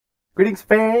Greetings,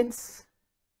 fans,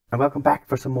 and welcome back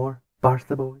for some more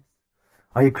Barca boys.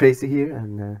 Are you crazy here?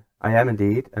 And I am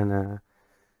indeed, and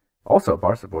also a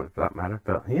Barca boy for that matter.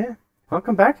 But yeah,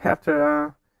 welcome back after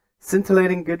a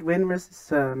scintillating good win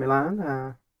versus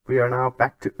Milan. We are now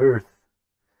back to earth.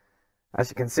 As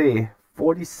you can see,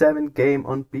 47-game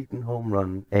unbeaten home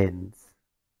run ends.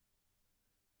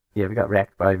 Yeah, we got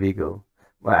wrecked by Vigo.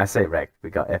 Well, I say wrecked,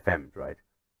 we got FM'd, right?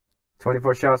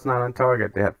 24 shots not on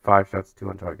target. They had 5 shots, 2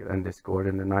 on target, and they scored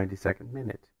in the 92nd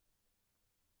minute.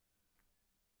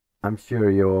 I'm sure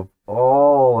you've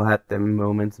all had them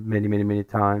moments many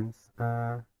times.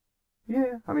 Yeah,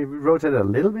 I mean, we rotated a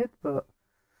little bit, but...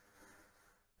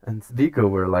 And Vigo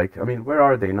were like, I mean, where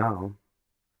are they now?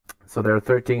 So they're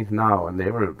 13th now, and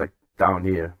they were like down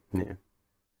here. Yeah.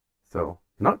 So,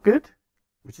 not good,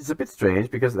 which is a bit strange,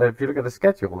 because if you look at the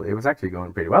schedule, it was actually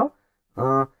going pretty well.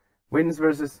 Wins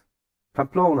versus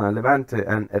Pamplona, Levante,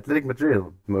 and Athletic Madrid,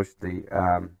 mostly,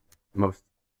 most,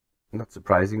 not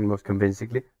surprising, most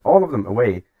convincingly, all of them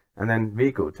away, and then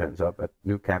Vigo turns up at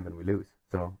Nou Camp and we lose.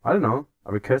 So, I don't know,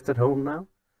 are we cursed at home now?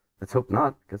 Let's hope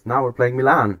not, because now we're playing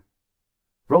Milan.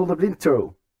 Roll the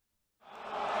intro!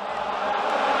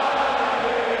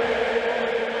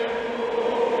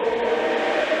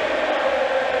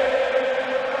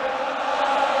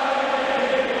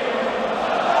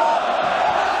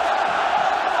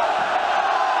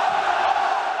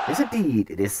 Yes, indeed,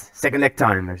 it is second leg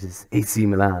time versus AC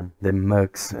Milan, the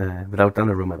Mercs, without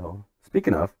Donnarumma at all.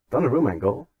 Speaking of, Donnarumma in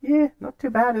goal, yeah, not too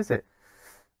bad, is it?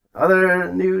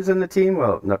 Other news in the team,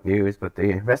 well, not news, but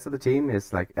the rest of the team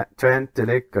is like Trent, De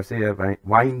Ligt, Garcia,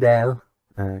 Wijndal,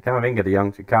 Camavinga, De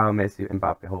Jong, Trincao, Messi,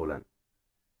 Mbappe, Haaland.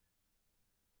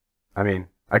 I mean,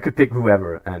 I could pick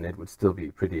whoever and it would still be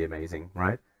pretty amazing,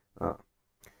 right?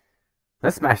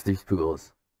 Let's smash these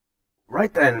fools.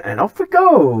 Right then, and off we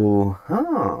go!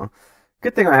 Oh,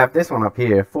 good thing I have this one up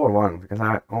here, 4-1, because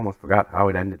I almost forgot how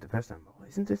it ended the first time. Oh,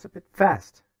 isn't this a bit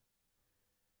fast?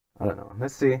 I don't know.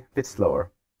 Let's see. A bit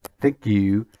slower. Thank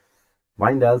you.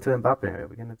 Wijndal to Mbappe.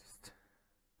 We're gonna just,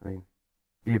 I mean,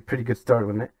 be a pretty good start,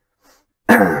 wouldn't it?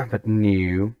 But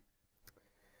new.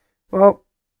 Well,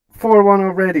 4-1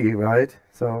 already, right?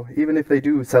 So even if they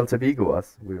do Celta Vigo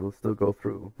us, we will still go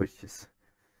through, which is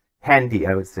handy,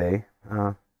 I would say.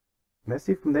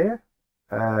 Messi from there?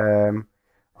 I'm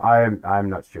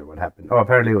not sure what happened. Oh,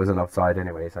 apparently it was an offside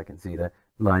anyways. I can see the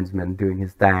linesman doing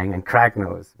his thing, and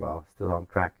Kragno is, well, still on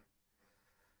crack.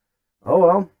 Oh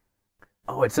well.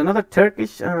 Oh, it's another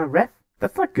Turkish ref.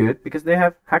 That's not good because they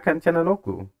have Hakan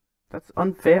Çalhanoğlu. That's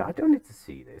unfair. I don't need to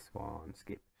see this one.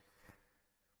 Skip.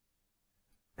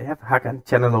 They have Hakan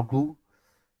Çalhanoğlu,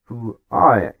 who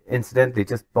I incidentally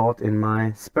just bought in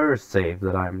my Spurs save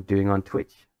that I'm doing on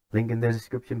Twitch. Link in the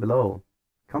description below.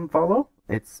 Come follow.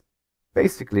 It's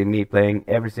basically me playing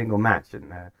every single match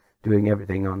and doing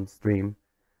everything on stream.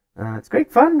 It's great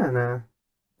fun, and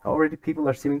already people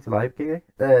are seeming to like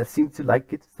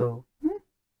it. So,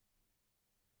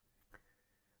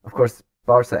 of course,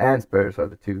 Barca and Spurs are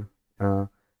the two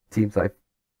teams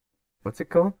what's it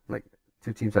called? Like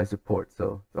two teams I support.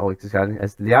 So it's always exciting.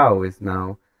 As Liao is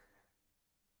now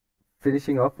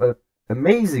finishing off a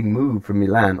amazing move from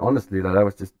Milan, honestly, that I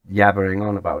was just yabbering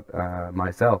on about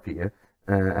myself here.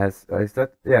 As I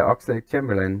said, yeah,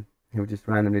 Oxlade-Chamberlain, who just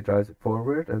randomly drives it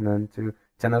forward, and then to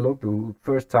Çalhanoğlu,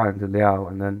 first time to Liao,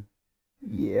 and then,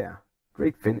 yeah,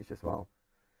 great finish as well.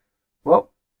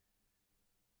 Well,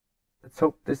 let's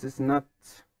hope this is not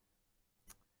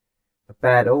a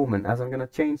bad omen, as I'm going to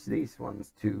change these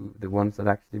ones to the ones that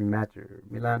actually matter.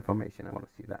 Milan formation, I want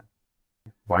to see that.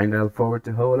 Wijndal forward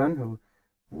to Haaland, who...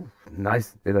 Ooh,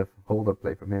 nice bit of hold-up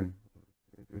play from him.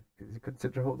 Is he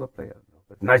considered hold-up play? I don't know.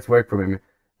 But nice work from him.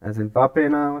 As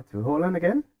Mbappe now to Haaland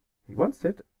again. He wants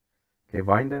it. Okay,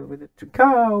 Wijndal with it.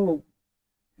 Trincao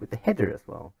with the header as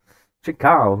well.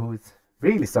 Trincao, who's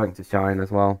really starting to shine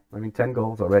as well. I mean, 10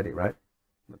 goals already, right?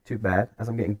 Not too bad, as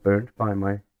I'm getting burnt by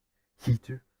my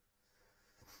heater.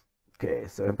 Okay,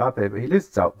 so Mbappe, but he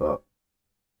loses out, but...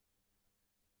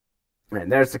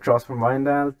 And there's the cross from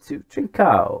Wijndal to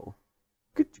Trincao.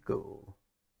 Good to go.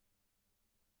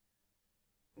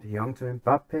 De Jong to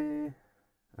Mbappe.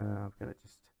 I'm gonna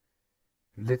just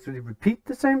literally repeat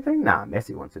the same thing. Nah,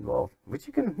 Messi wants involved, which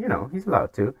you can, he's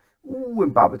allowed to. Ooh,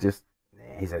 Mbappe just,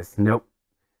 he says nope,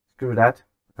 screw that.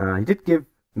 He did give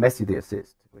Messi the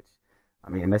assist, which, I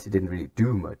mean, Messi didn't really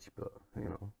do much, but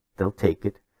they'll take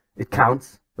it. It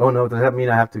counts. Oh no, does that mean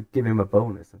I have to give him a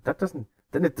bonus? That doesn't.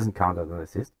 Then it doesn't count as an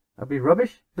assist. That'd be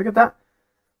rubbish. Look at that.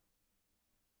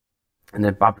 And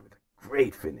then Mbappe with a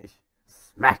great finish.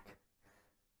 Smack.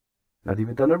 Not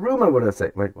even Donnarumma would have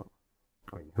said. Wait, what?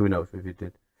 I mean, who knows if he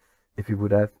did. If he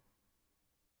would have.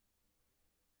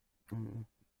 Mm.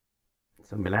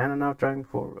 So Milan are now trying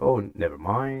for. Oh, never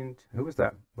mind. Who was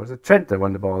that? Was it Trent that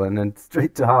won the ball and then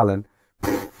straight to Haaland,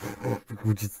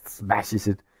 who just smashes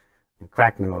it? And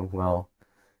Cracknell, well,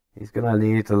 he's gonna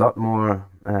need a lot more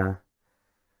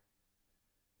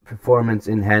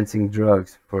performance-enhancing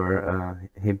drugs for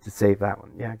him to save that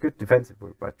one. Yeah, good defensive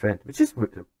work by Trent, which is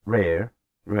rare.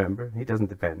 Remember, he doesn't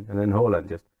defend, and then Haaland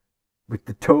just with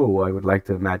the toe, I would like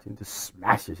to imagine, just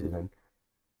smashes it. And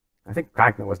I think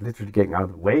Cracknell was literally getting out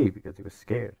of the way because he was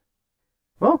scared.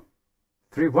 Well,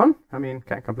 3-1. I mean,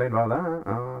 can't complain about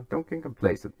that. Don't get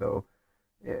complacent though.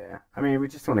 Yeah, I mean, we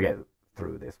just want to get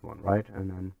through this one, right? And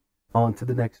then on to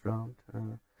the next round.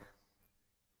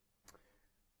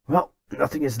 Well,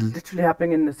 nothing is literally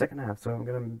happening in the second half, so I'm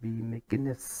gonna be making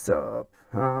this up.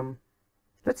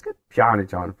 Let's get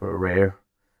Pjanic on for a rare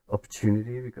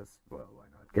opportunity because, well, why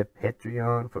not get Petri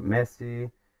on for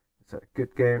Messi? It's a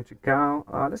good game to count.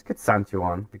 Let's get Sancho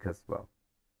on because, well,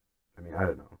 I mean, I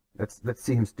don't know. Let's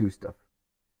see him do stuff.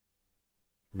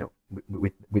 You know,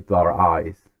 with our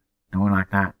eyes. Don't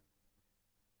like that.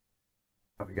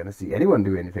 Are we gonna see anyone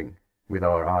do anything with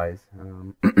our eyes?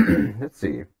 Let's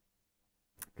see.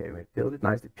 Okay, we build it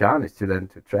nicely. Pjanic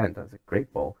to Trent. That's a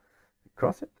great ball.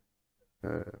 Cross it?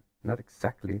 Not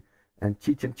exactly. And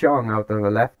Cheech and Chong out on the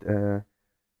left.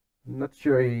 Not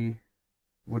sure he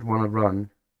would want to run,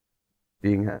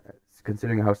 being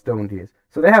considering how stoned he is.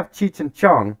 So they have Cheech and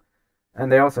Chong,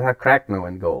 and they also have Cracknell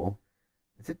in goal.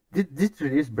 This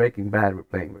really is Breaking Bad we're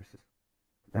playing versus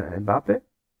Mbappe.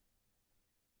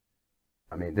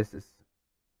 I mean, this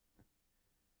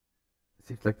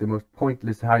seems like the most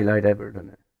pointless highlight ever, doesn't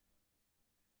it?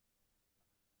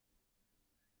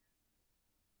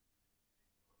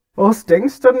 Oh,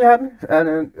 Stings suddenly had,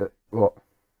 and well,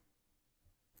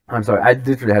 I'm sorry, I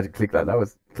literally had to click that. That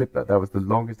was the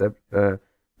longest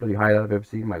bloody highlight I've ever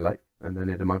seen in my life, and then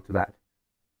it amounted to that.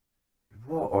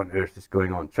 What on earth is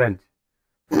going on, Trent?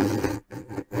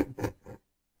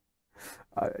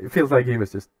 It feels like he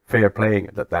was just fair playing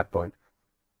it at that point.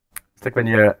 It's like when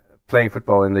you're playing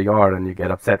football in the yard and you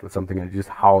get upset with something and you just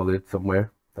howl it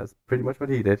somewhere. That's pretty much what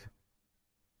he did.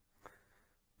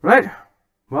 Right.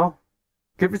 Well,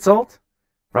 good result.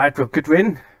 Right, well, good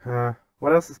win.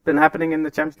 What else has been happening in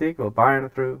the Champions League? Well, Bayern are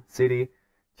through, City,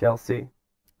 Chelsea.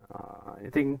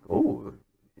 Anything? Oh,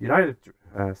 United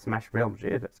smashed Real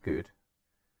Madrid. That's good.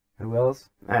 Who else?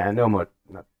 No more.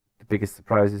 Not the biggest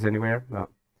surprises anywhere. Well,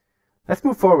 let's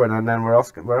move forward, and then we're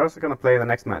also going to play the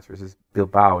next match, which is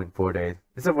Bilbao in 4 days.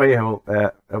 It's a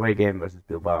away game versus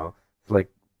Bilbao. It's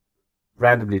like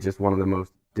randomly just one of the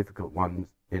most difficult ones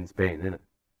in Spain, isn't it?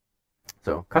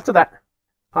 So, cut to that.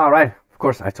 All right. Of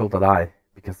course, I told a lie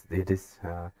because it is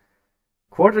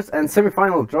quarters and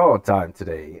semi-final draw time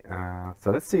today.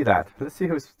 So let's see that. Let's see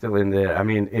who's still in there. I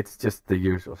mean, it's just the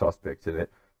usual suspects in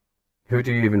it. Who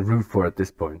do you even root for at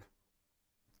this point?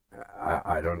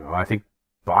 I don't know. I think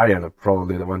Bayern are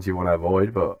probably the ones you want to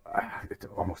avoid, but it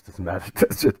almost doesn't matter,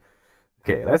 does it?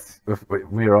 Okay,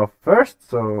 we're off first,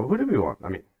 so who do we want? I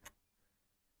mean,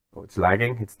 oh, it's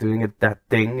lagging. It's doing that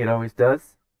thing it always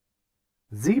does.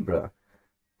 Zebra.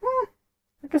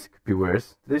 I guess it could be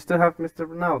worse. Do they still have Mr.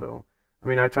 Ronaldo? I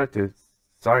mean, I tried to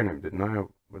sign him, didn't I?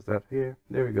 Was that here?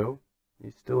 There we go.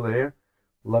 He's still there.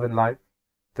 Loving life.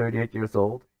 38 years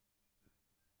old.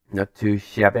 Not too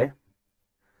shabby.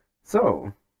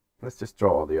 So, let's just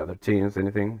draw all the other teams.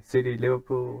 Anything? City,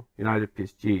 Liverpool, United,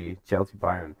 PSG, Chelsea,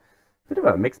 Bayern. Bit of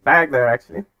a mixed bag there,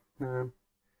 actually.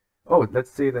 Oh, let's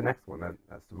see the next one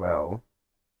as well.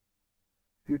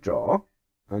 If you draw,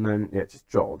 and then, yeah, just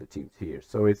draw all the teams here.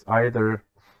 So it's either,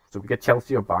 so we get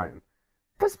Chelsea or Bayern.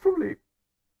 That's probably,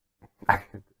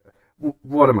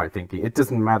 what am I thinking? It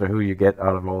doesn't matter who you get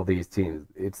out of all these teams.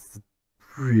 It's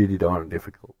really darn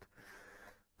difficult.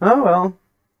 Oh, well,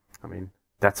 I mean,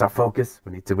 that's our focus.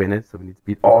 We need to win it, so we need to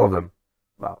beat all of them.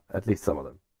 Well, at least some of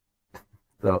them.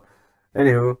 So,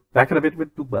 anywho, back in a bit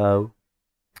with Bilbao.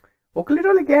 Okay,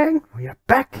 little gang, we are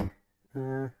back.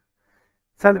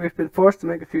 Sadly, we've been forced to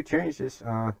make a few changes.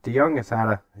 De Jong has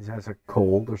a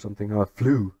cold or something, or a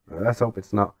flu. Let's hope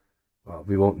it's not. Well,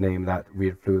 we won't name that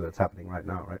weird flu that's happening right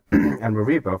now, right? And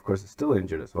Mariba, of course, is still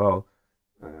injured as well,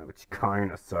 which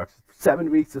kind of sucks. 7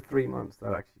 weeks to 3 months,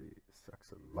 that actually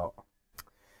sucks a lot.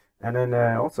 And then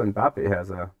also Mbappe has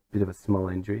a bit of a small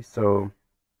injury, so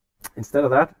instead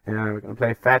of that, we're going to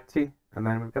play Fati, and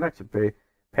then we're going to actually play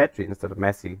Petri instead of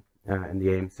Messi in the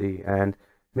AMC. And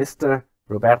Mr.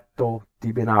 Roberto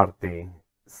Di Benardi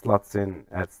slots in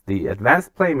as the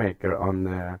advanced playmaker on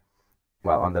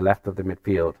the left of the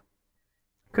midfield.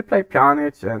 Could play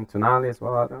Pjanic and Tonali as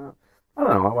well. I don't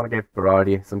know. I want to give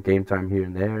variety, some game time here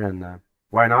and there, and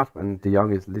why not when De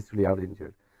Jong is literally out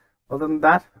injured? Other than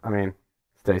that, I mean,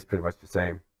 stays pretty much the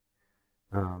same.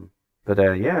 But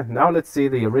yeah, now let's see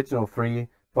the original three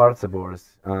Barca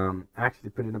boys actually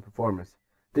put in a performance.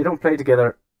 They don't play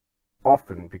together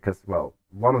often because, well,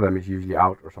 one of them is usually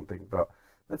out or something. But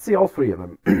let's see all three of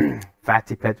them,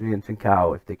 Fatty, Pedri, and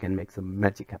Trincao, if they can make some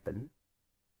magic happen.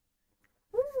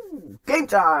 Ooh, game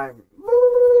time!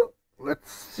 Woo!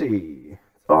 Let's see.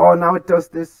 Oh, now it does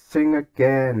this thing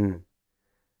again.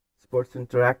 Sports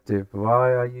Interactive,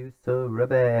 why are you so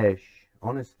rubbish?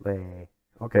 Honestly.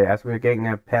 Okay, as we're getting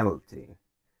a penalty.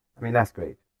 I mean, that's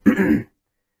great.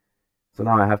 So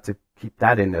now I have to keep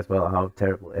that in as well, how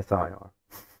terrible SI are.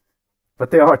 But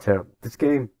they are terrible. This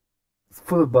game is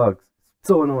full of bugs. It's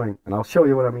so annoying. And I'll show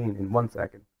you what I mean in 1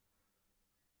 second.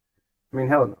 I mean,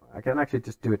 hell no. I can actually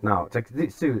just do it now. It's like,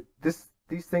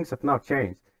 these things have now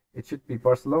changed. It should be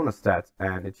Barcelona stats,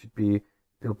 and it should be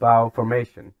Bilbao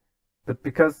formation. But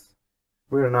because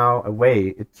we're now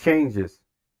away, it changes.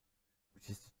 Which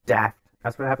is daft.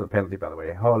 That's what happened to the penalty, by the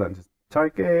way. Holland just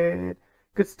target.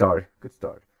 Good start. Good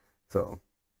start. So,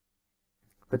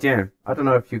 but yeah, I don't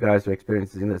know if you guys are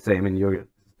experiencing the same in your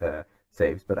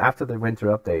saves, but after the winter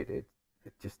update, it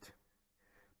just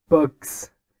bugs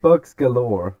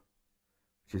galore,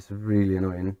 which is really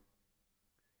annoying.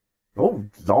 Oh,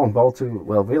 long ball to,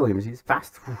 well, Williams. He's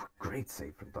fast. Ooh, great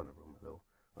save from Donnarumma, though.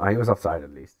 He was offside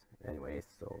at least. Anyways,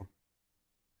 so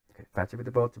okay, patch it with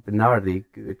the ball to Bernardi.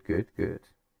 Good.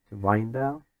 To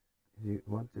Windal. You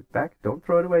want it back? Don't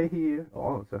throw it away here.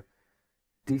 Oh, it's a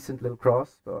decent little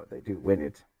cross, but they do win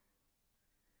it.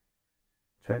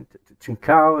 Trent to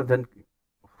Trincao, and then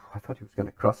I thought he was going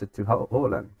to cross it to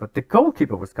Holland, but the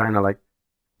goalkeeper was kind of like,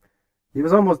 he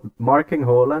was almost marking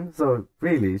Holland, so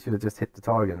really he should have just hit the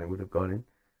target and it would have gone in.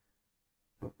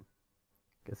 But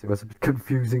guess it was a bit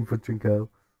confusing for Trincao.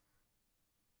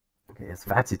 Okay, as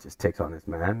Fatty just takes on his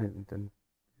man, and then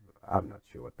I'm not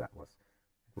sure what that was.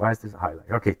 Why is this a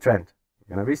highlight? Okay, Trent,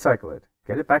 we're going to recycle it.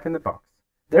 Get it back in the box.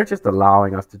 They're just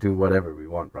allowing us to do whatever we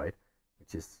want, right?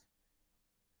 Which is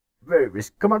very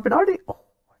risky. Come on, Bernardi. Oh,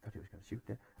 I thought he was going to shoot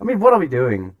there. I mean, what are we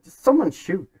doing? Just someone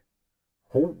shoot.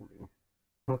 Holy.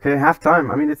 Okay, half time.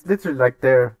 I mean, it's literally like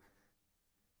their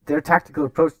tactical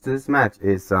approach to this match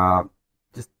is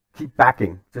just keep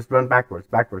backing. Just run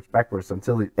backwards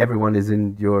until everyone is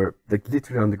in your, like,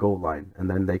 literally on the goal line, and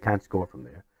then they can't score from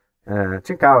there.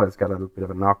 Trincao has got a little bit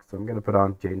of a knock, so I'm going to put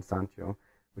on Jadon Sancho,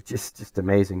 which is just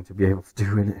amazing to be able to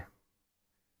do in it.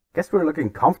 Guess we're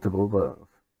looking comfortable, but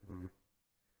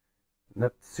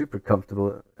not super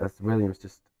comfortable as Williams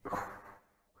just...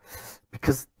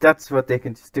 Because that's what they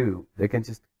can just do. They can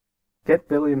just get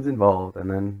Williams involved and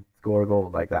then score a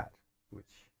goal like that,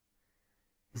 which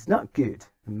is not good.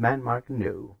 Man mark,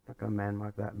 no. Not going to man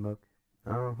mark that mug.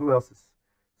 Who else is...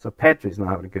 So Pedri's not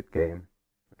having a good game,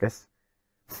 I guess.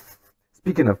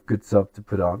 Speaking of good sub to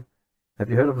put on, have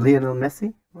you heard of Lionel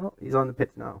Messi? Well, he's on the pitch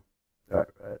now. At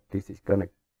least he's gonna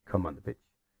come on the pitch.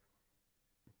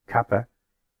 Kappa.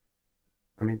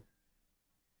 I mean,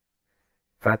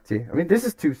 Fatty. I mean, this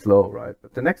is too slow, right?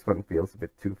 But the next one feels a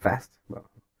bit too fast. Well,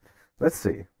 let's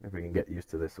see if we can get used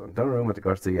to this one. Donnarumma to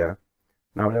Garcia.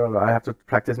 Now I have to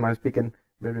practice my speaking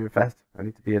very, very fast. I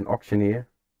need to be an auctioneer.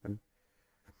 And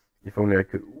if only I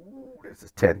could. Ooh, this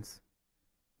is tense.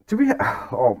 Do we?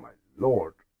 Oh my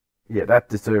lord! Yeah, that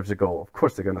deserves a goal. Of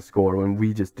course they're gonna score when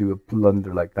we just do a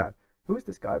blunder like that. Who is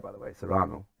this guy, by the way?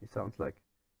 Serrano. He sounds like,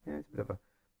 yeah, he's a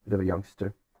bit of a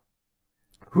youngster.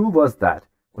 Who was that?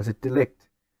 Was it De Ligt?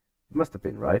 It must have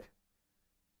been, right?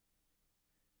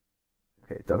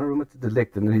 Okay, Donnarumma to De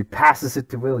Ligt, and then he passes it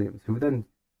to Williams, who then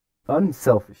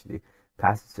unselfishly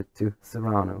passes it to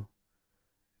Serrano,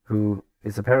 who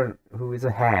is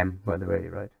a ham, by the way,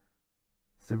 right?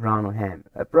 Serrano ham.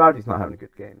 Browdy's not having a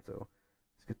good game, so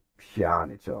let's get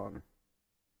Pjanic on.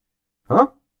 Huh?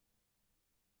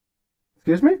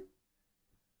 Excuse me?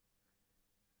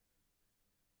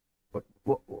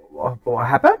 What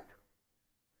happened?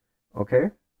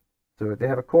 Okay, so they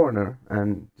have a corner,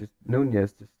 and just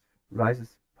Nunez just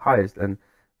rises highest, and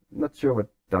I'm not sure what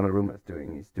Donnarumma is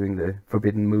doing. He's doing the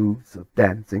forbidden moves of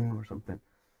dancing or something.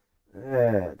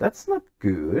 That's not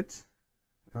good.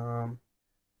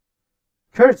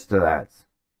 Courage to that.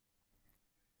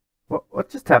 What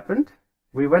just happened?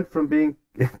 We went from being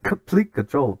in complete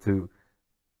control to,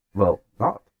 well,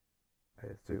 not. I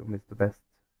assume it's the best.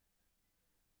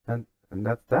 And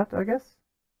that's that, I guess.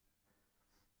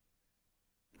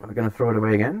 Are we going to throw it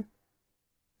away again?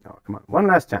 Oh, come on. One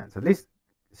last chance. At least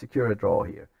secure a draw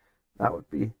here. That would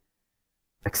be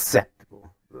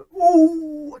acceptable.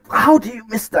 Oh, how do you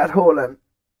miss that, Holland?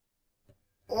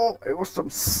 Oh, it was some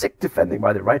sick defending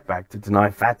by the right back to deny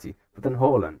Fatty. But then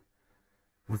Haaland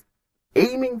was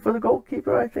aiming for the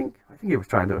goalkeeper, I think. I think he was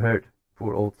trying to hurt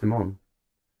poor old Simon.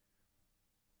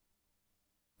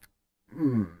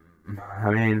 I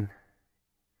mean,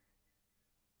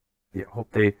 yeah,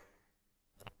 hope they...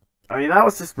 I mean, that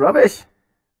was just rubbish.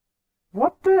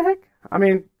 What the heck? I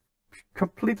mean,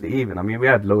 completely even. I mean, we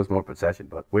had loads more possession,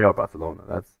 but we are Barcelona.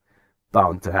 That's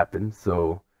bound to happen.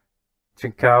 So,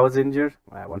 Trincao is injured.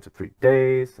 1 to 3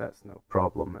 days. That's no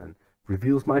problem. And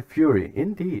reveals my fury.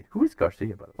 Indeed. Who is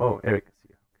Garcia? Oh, Eric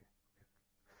Garcia. Okay.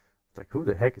 It's like, who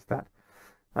the heck is that?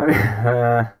 I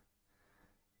mean,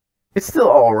 it's still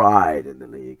alright in the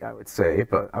league, I would say.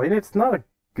 But, I mean, it's not a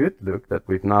good look that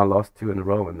we've now lost 2 in a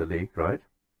row in the league, right?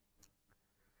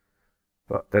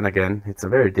 But then again, it's a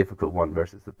very difficult one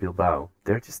versus the Bilbao.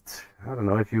 They're just, I don't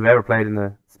know, if you've ever played in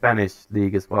the Spanish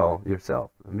league as well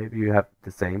yourself, maybe you have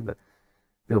the same, but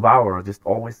Bilbao are just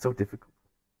always so difficult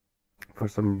for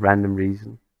some random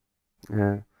reason.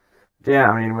 Yeah,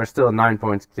 I mean, we're still 9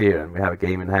 points clear and we have a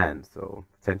game in hand, so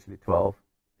potentially 12.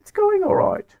 It's going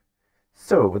alright.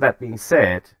 So, with that being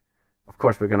said, of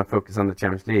course we're going to focus on the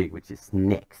Champions League, which is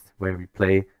next, where we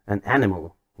play an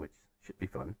animal, which should be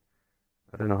fun.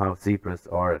 I don't know how zebras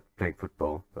are at playing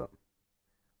football, but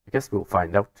I guess we'll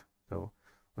find out. So,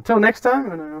 until next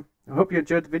time, and I hope you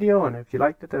enjoyed the video, and if you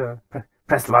liked it,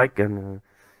 press like, and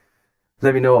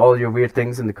let me know all your weird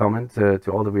things in the comments, to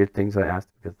all the weird things I asked,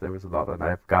 because there was a lot, and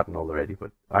I've gotten already,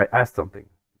 but I asked something.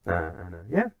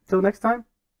 Yeah, till next time.